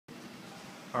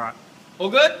All right. All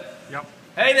good? Yep.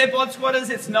 Hey there, Bodsquadders.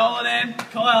 It's Nolan and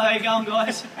Kyle, how you going,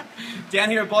 guys? down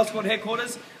here at Bodsquad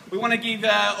headquarters. We want to give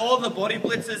all the body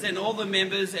blitzers and all the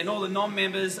members and all the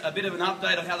non-members a bit of an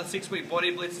update on how the 6-week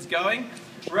body blitz is going.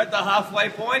 We're at the halfway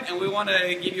point and we want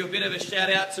to give you a bit of a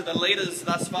shout out to the leaders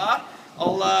thus far.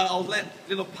 I'll let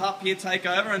little Pup here take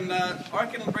over, and I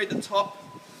reckon we'll read the top.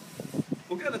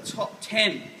 We'll go to the top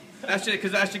 10,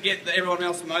 because that should get everyone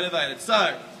else motivated.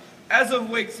 So, as of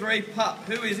week 3, Pup,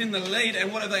 who is in the lead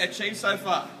and what have they achieved so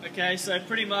far? Okay, so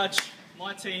pretty much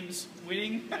my team's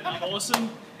winning and I'm awesome.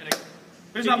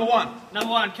 Who's number 1? Number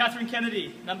 1, Catherine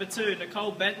Kennedy. Number 2,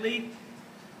 Nicole Bentley.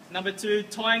 Number 2,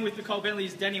 tying with Nicole Bentley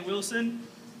is Danny Wilson.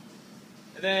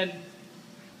 And then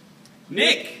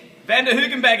Nick Van der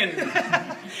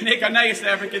Hoogenbagen. Nick, I know you're South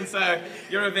African, so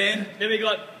you're a Van. Then we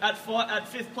got at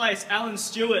 5th place, Alan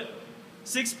Stewart.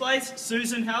 6th place,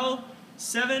 Susan Howell.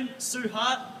 7, Sue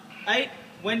Hart. 8,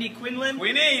 Wendy Quinlan.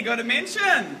 Winnie, you got to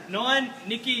mention. 9,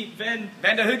 Nikki Van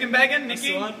der Hoogenbagen. That's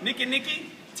Nikki. the one.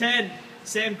 Nikki. 10,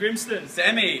 Sam Grimston.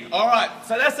 Sammy. All right,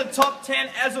 so that's the top 10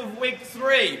 as of week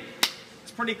 3.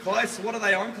 It's pretty close. What are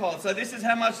they on, Kyle? So this is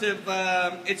how much they've,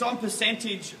 it's on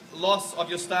percentage loss of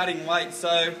your starting weight.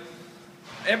 So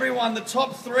everyone, the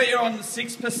top 3 are on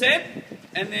 6%,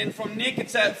 and then from Nick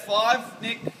it's at 5.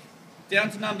 Nick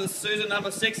down to Susan, number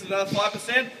 6 is another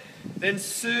 5%. Then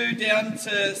Sue down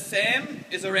to Sam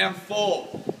is around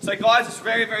 4. So guys, it's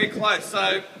very, very close.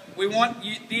 So we want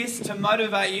this to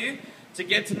motivate you to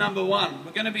get to number 1.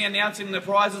 We're going to be announcing the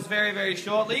prizes very, very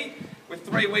shortly with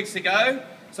 3 weeks to go.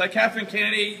 So Catherine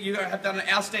Kennedy, you have done an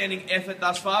outstanding effort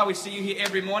thus far. We see you here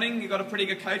every morning. You've got a pretty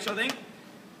good coach, I think.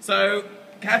 So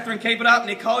Catherine, keep it up.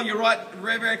 Nicole, you're right,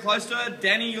 very, very close to her.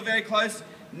 Danny, you're very close.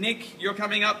 Nick, you're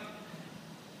coming up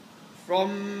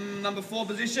from number 4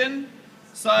 position.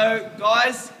 So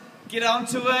guys, get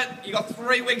onto it. You've got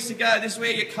 3 weeks to go. This is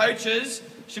where your coaches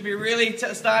should be really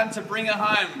starting to bring it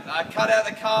home. Cut out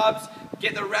the carbs,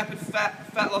 get the rapid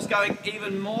fat loss going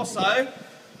even more so.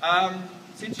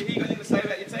 Since you're here, you got anything to say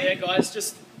about your team? Yeah, guys,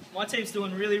 just my team's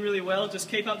doing really, really well. Just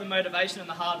keep up the motivation and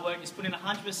the hard work. Just put in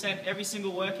 100% every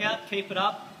single workout. Keep it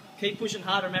up. Keep pushing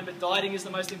hard. Remember, dieting is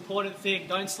the most important thing.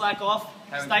 Don't slack off.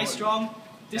 Stay strong.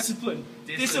 Discipline.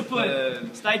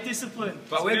 Discipline. Stay disciplined.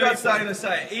 But we've got something to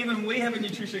say. Even we have a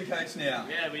nutrition coach now.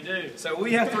 Yeah, we do. So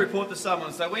we have to report to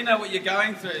someone. So we know what you're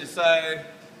going through. So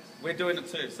we're doing it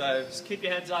too. So just keep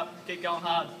your heads up. Keep going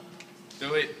hard.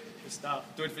 Do it. Good stuff.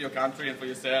 Do it for your country and for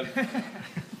yourself.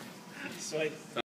 Sweet.